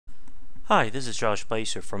Hi, this is Josh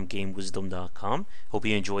Bycer from GameWisdom.com. Hope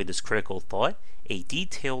you enjoyed this critical thought, a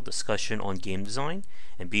detailed discussion on game design,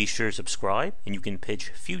 and be sure to subscribe and you can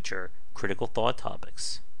pitch future critical thought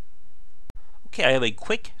topics. Okay, I have a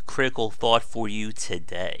quick critical thought for you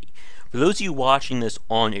today. For those of you watching this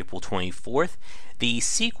on April 24th, the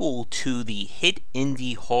sequel to the hit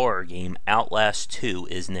indie horror game Outlast 2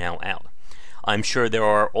 is now out. I'm sure there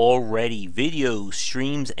are already videos,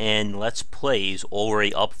 streams, and Let's Plays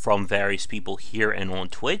already up from various people here and on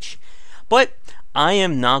Twitch, but I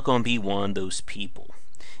am not going to be one of those people.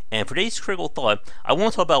 And for today's critical thought, I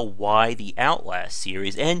want to talk about why the Outlast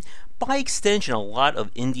series, and by extension a lot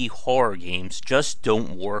of indie horror games, just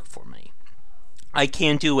don't work for me. I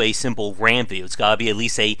can't do a simple rant video, it's got to be at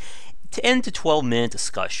least a 10 to 12 minute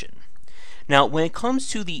discussion. Now, when it comes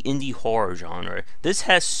to the indie horror genre, this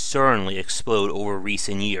has certainly exploded over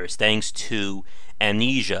recent years thanks to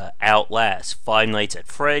Amnesia, Outlast, Five Nights at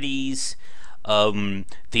Freddy's,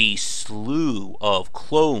 the slew of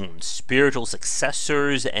clones, spiritual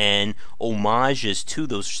successors, and homages to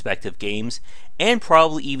those respective games, and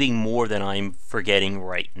probably even more than I'm forgetting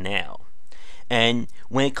right now. And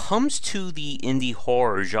when it comes to the indie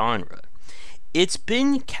horror genre, it's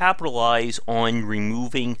been capitalized on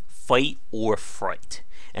removing fight or fright.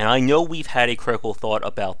 And I know we've had a critical thought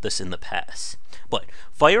about this in the past. But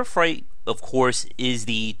fight or fright, of course, is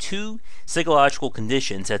the two psychological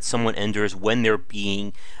conditions that someone enters when they're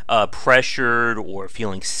being pressured or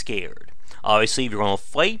feeling scared. Obviously, if you're going to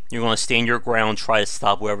fight, you're going to stand your ground, try to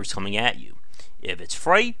stop whatever's coming at you. If it's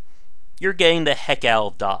fright, you're getting the heck out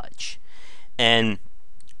of Dodge. And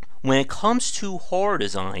when it comes to horror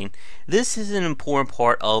design, this is an important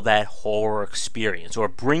part of that horror experience, or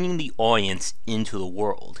bringing the audience into the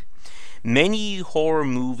world. Many horror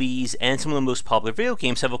movies and some of the most popular video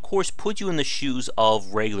games have of course put you in the shoes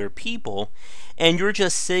of regular people, and you're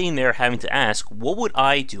just sitting there having to ask, what would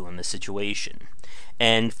I do in this situation?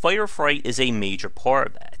 And fight or fright is a major part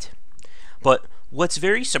of that. But what's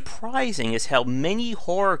very surprising is how many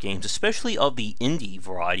horror games, especially of the indie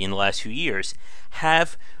variety in the last few years,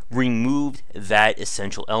 have removed that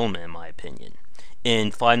essential element, in my opinion.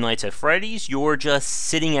 In Five Nights at Freddy's, you're just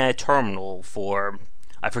sitting at a terminal for,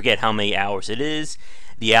 I forget how many hours it is.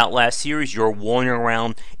 The Outlast series, you're wandering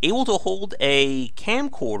around, able to hold a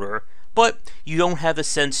camcorder, but you don't have the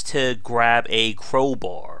sense to grab a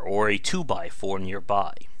crowbar or a 2x4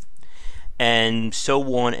 nearby. And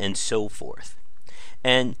so on and so forth.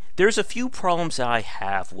 And there's a few problems that I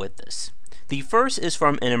have with this. The first is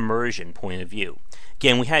from an immersion point of view.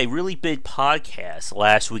 Again, we had a really big podcast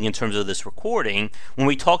last week in terms of this recording when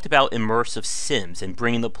we talked about immersive sims and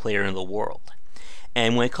bringing the player into the world.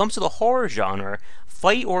 And when it comes to the horror genre,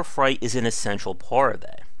 fight or fright is an essential part of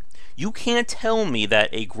that. You can't tell me that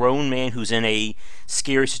a grown man who's in a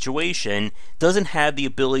scary situation doesn't have the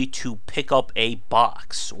ability to pick up a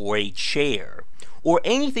box or a chair or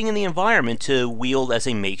anything in the environment to wield as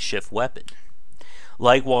a makeshift weapon.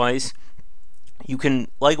 Likewise,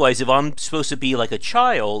 if I'm supposed to be like a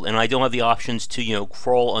child and I don't have the options to,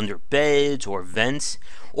 crawl under beds or vents,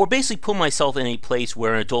 or basically put myself in a place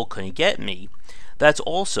where an adult couldn't get me, that's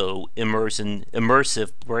also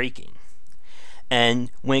immersive breaking.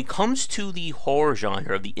 And when it comes to the horror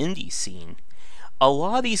genre of the indie scene, a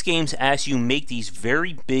lot of these games ask you make these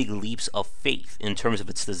very big leaps of faith in terms of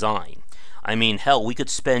its design. I mean, hell, we could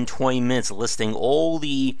spend 20 minutes listing all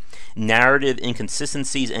the narrative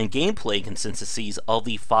inconsistencies and gameplay inconsistencies of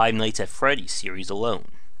the Five Nights at Freddy's series alone.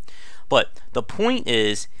 But the point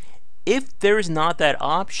is, if there is not that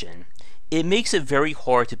option, it makes it very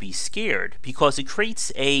hard to be scared because it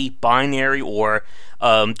creates a binary or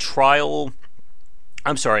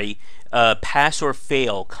pass or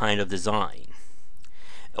fail kind of design,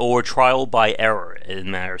 or trial by error, in a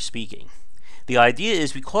matter of speaking. The idea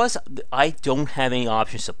is because I don't have any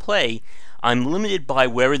options to play, I'm limited by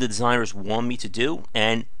whatever the designers want me to do,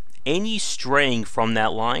 and any straying from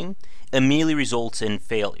that line immediately results in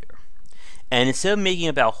failure. And instead of making it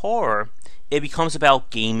about horror, it becomes about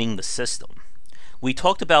gaming the system. We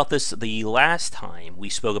talked about this the last time we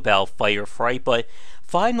spoke about fight or fright, but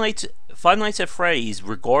Five Nights at Freddy's,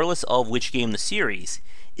 regardless of which game in the series,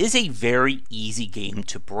 is a very easy game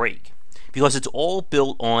to break, because it's all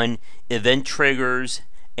built on event triggers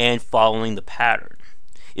and following the pattern.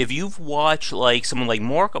 If you've watched someone like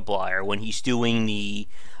Markiplier when he's doing the,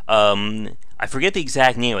 I forget the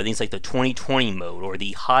exact name, I think it's like the 2020 mode or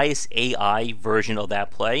the highest AI version of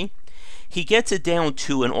that play, he gets it down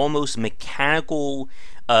to an almost mechanical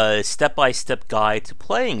step-by-step guide to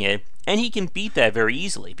playing it, and he can beat that very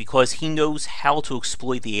easily because he knows how to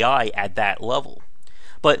exploit the AI at that level.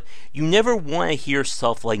 But you never want to hear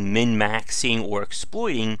stuff like min-maxing or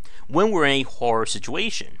exploiting when we're in a horror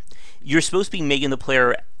situation. You're supposed to be making the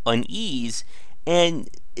player unease, and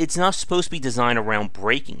it's not supposed to be designed around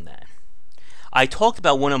breaking that. I talked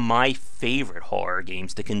about one of my favorite horror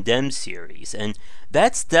games, the Condemned series, and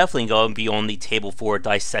that's definitely going to be on the table for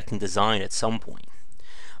Dissecting Design at some point.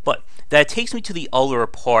 But that takes me to the other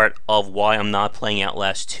part of why I'm not playing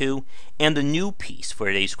Outlast 2, and the new piece for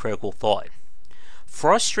today's critical thought.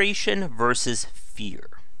 Frustration versus fear.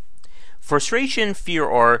 Frustration and fear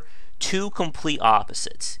are two complete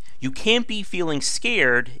opposites. You can't be feeling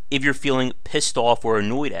scared if you're feeling pissed off or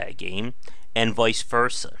annoyed at a game, and vice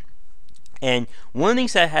versa. And one of the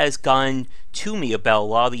things that has gotten to me about a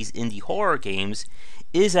lot of these indie horror games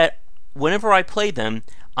is that whenever I play them,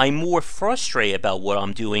 I'm more frustrated about what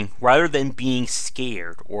I'm doing rather than being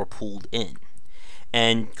scared or pulled in.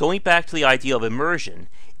 And going back to the idea of immersion,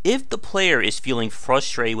 if the player is feeling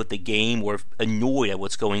frustrated with the game or annoyed at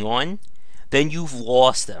what's going on, then you've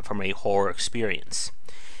lost them from a horror experience.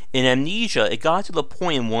 In Amnesia, it got to the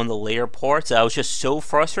point in one of the later parts that I was just so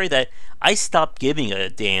frustrated that I stopped giving a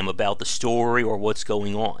damn about the story or what's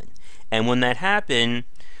going on. And when that happened,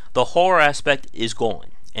 the horror aspect is gone,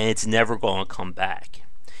 and it's never going to come back.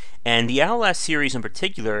 And the Outlast series in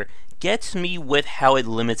particular gets me with how it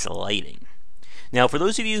limits lighting. Now, for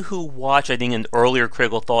those of you who watched, I think, an earlier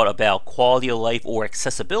critical thought about quality of life or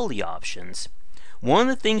accessibility options, one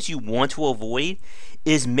of the things you want to avoid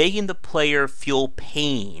is making the player feel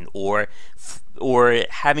pain or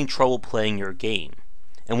having trouble playing your game.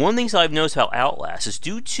 And one of the things I've noticed about Outlast is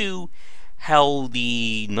due to how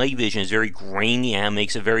the night vision is very grainy and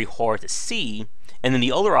makes it very hard to see, and then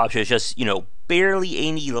the other option is just, barely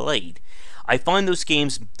any light, I find those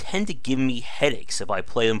games tend to give me headaches if I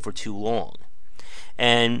play them for too long.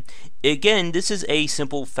 And again, this is a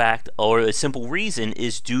simple fact, or a simple reason,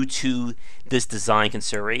 is due to this design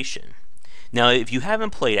consideration. Now, if you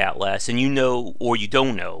haven't played Outlast, and you know, or you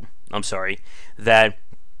don't know, that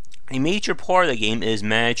a major part of the game is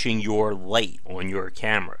managing your light on your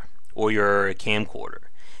camera, or your camcorder.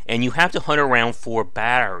 And you have to hunt around for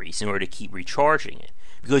batteries in order to keep recharging it,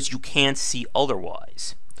 because you can't see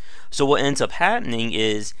otherwise. So what ends up happening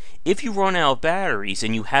is, if you run out of batteries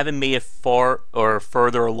and you haven't made it far or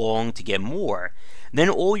further along to get more, then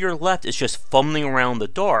all you're left is just fumbling around in the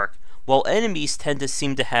dark, while enemies tend to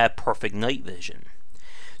seem to have perfect night vision.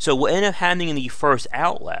 So what ended up happening in the first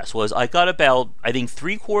Outlast was I got about, I think,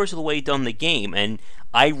 3/4 of the way done the game, and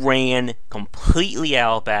I ran completely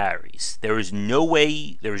out of batteries. There was no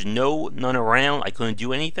way, there was none around, I couldn't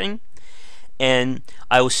do anything. And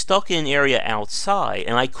I was stuck in an area outside,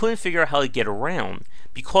 and I couldn't figure out how to get around,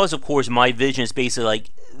 because of course my vision is basically like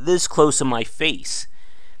this close to my face.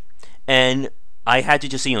 And I had to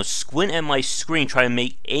just, squint at my screen, try to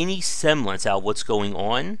make any semblance out of what's going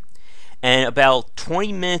on. And about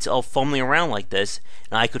 20 minutes of fumbling around like this,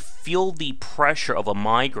 and I could feel the pressure of a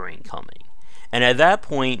migraine coming. And at that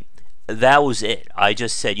point, that was it. I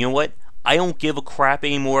just said, you know what? I don't give a crap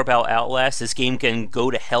anymore about Outlast. This game can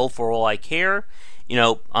go to hell for all I care.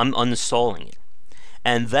 I'm uninstalling it.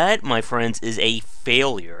 And that, my friends, is a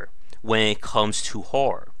failure when it comes to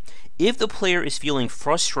horror. If the player is feeling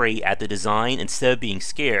frustrated at the design instead of being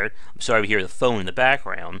scared, I'm sorry to hear the phone in the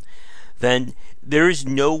background, then there is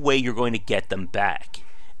no way you're going to get them back.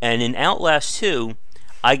 And in Outlast 2,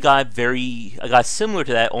 I got similar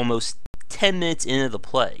to that almost 10 minutes into the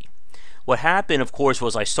play. What happened, of course,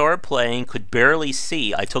 was I started playing, could barely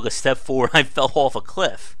see, I took a step forward, I fell off a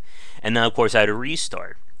cliff. And then, of course, I had to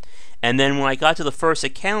restart. And then when I got to the first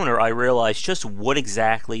encounter, I realized just what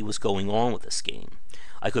exactly was going on with this game.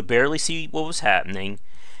 I could barely see what was happening,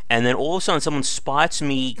 and then all of a sudden someone spots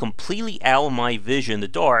me completely out of my vision in the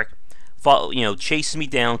dark, chases me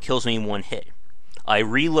down, kills me in one hit. I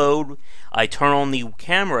reload, I turn on the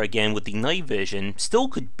camera again with the night vision, still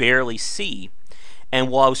could barely see, and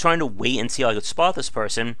while I was trying to wait and see how I could spot this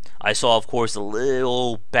person, I saw, of course, the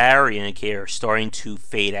little battery indicator starting to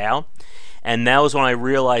fade out, and that was when I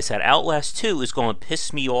realized that Outlast 2 is going to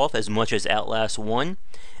piss me off as much as Outlast 1,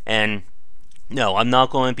 and no, I'm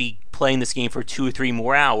not going to be playing this game for 2 or 3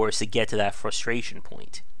 more hours to get to that frustration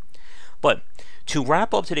point. But to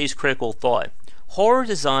wrap up today's critical thought, horror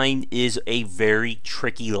design is a very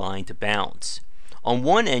tricky line to balance. On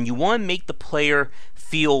one end, you want to make the player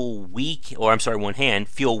feel weak,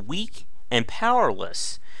 feel weak and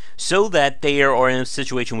powerless, so that they are in a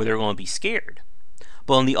situation where they're going to be scared.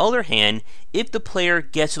 But on the other hand, if the player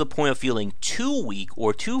gets to the point of feeling too weak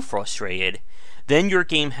or too frustrated, then your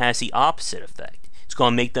game has the opposite effect. It's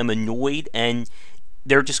going to make them annoyed, and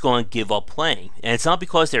they're just going to give up playing. And it's not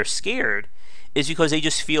because they're scared, is because they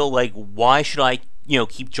just feel like, why should I,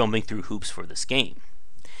 keep jumping through hoops for this game?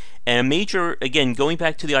 And a major, again, going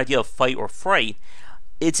back to the idea of fight or fright,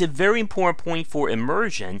 it's a very important point for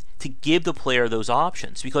immersion to give the player those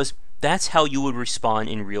options, because that's how you would respond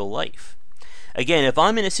in real life. Again, if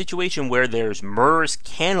I'm in a situation where there's murderous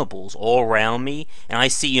cannibals all around me, and I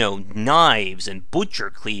see, knives and butcher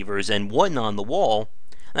cleavers and whatnot on the wall,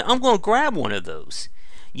 I'm going to grab one of those.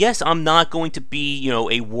 Yes, I'm not going to be,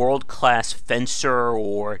 a world-class fencer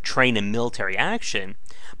or trained in military action,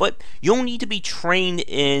 but you don't need to be trained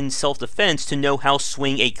in self-defense to know how to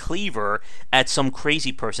swing a cleaver at some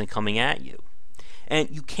crazy person coming at you. And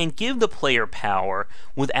you can give the player power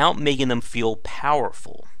without making them feel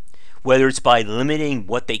powerful, whether it's by limiting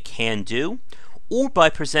what they can do, or by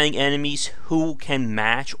presenting enemies who can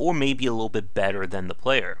match or maybe a little bit better than the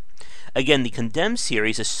player. Again, the Condemned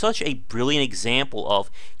series is such a brilliant example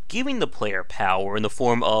of giving the player power in the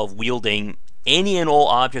form of wielding any and all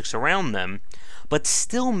objects around them, but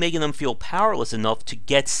still making them feel powerless enough to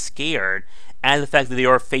get scared at the fact that they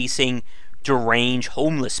are facing deranged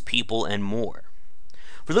homeless people and more.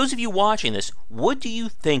 For those of you watching this, what do you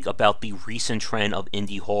think about the recent trend of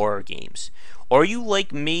indie horror games? Are you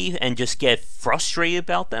like me and just get frustrated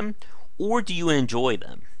about them, or do you enjoy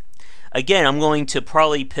them? Again, I'm going to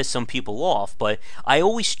probably piss some people off, but I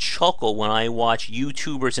always chuckle when I watch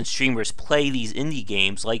YouTubers and streamers play these indie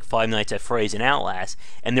games like Five Nights at Freddy's and Outlast,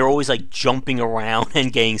 and they're always like jumping around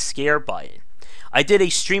and getting scared by it. I did a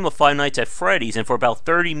stream of Five Nights at Freddy's, and for about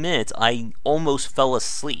 30 minutes I almost fell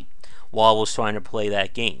asleep while I was trying to play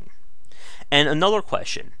that game. And another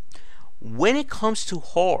question, when it comes to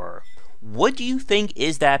horror, what do you think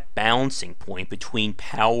is that balancing point between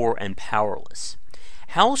power and powerless?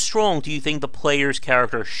 How strong do you think the player's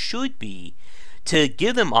character should be to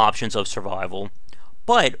give them options of survival,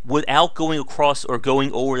 but without going across or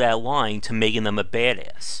going over that line to making them a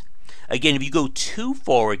badass? Again, if you go too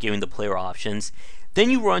far with giving the player options, then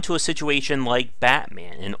you run into a situation like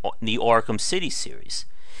Batman in the Arkham City series.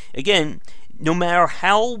 Again, no matter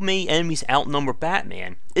how many enemies outnumber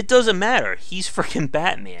Batman, it doesn't matter. He's freaking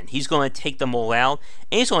Batman. He's going to take them all out,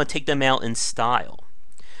 and he's going to take them out in style.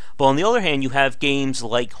 But on the other hand, you have games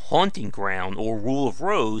like Haunting Ground or Rule of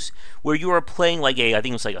Rose, where you are playing like I think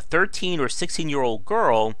it was like a 13 or 16-year-old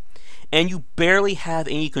girl, and you barely have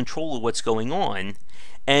any control of what's going on,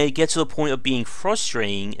 and it gets to the point of being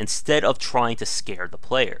frustrating instead of trying to scare the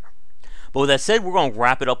player. But with that said, we're going to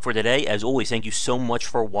wrap it up for today. As always, thank you so much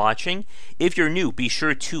for watching. If you're new, be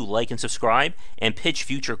sure to like and subscribe and pitch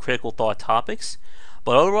future Critical Thought topics.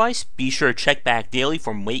 But otherwise, be sure to check back daily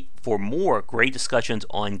for more great discussions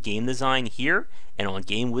on game design here and on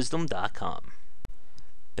GameWisdom.com.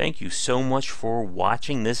 Thank you so much for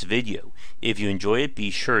watching this video. If you enjoyed it, be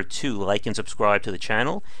sure to like and subscribe to the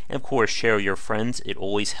channel, and of course share with your friends. It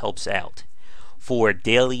always helps out. For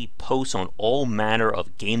daily posts on all manner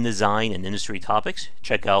of game design and industry topics,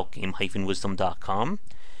 check out game-wisdom.com.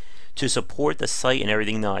 To support the site and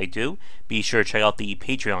everything that I do, be sure to check out the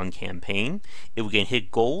Patreon campaign. If we can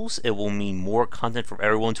hit goals, it will mean more content for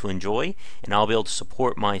everyone to enjoy, and I'll be able to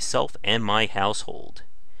support myself and my household.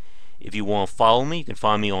 If you want to follow me, you can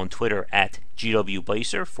find me on Twitter at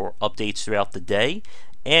GWBycer for updates throughout the day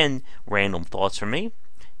and random thoughts from me.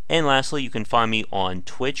 And lastly, you can find me on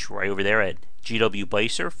Twitch right over there at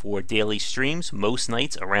GWBycer for daily streams most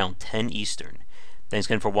nights around 10 Eastern. Thanks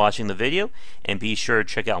again for watching the video, and be sure to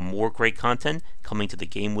check out more great content coming to the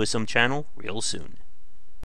Game Wisdom channel real soon.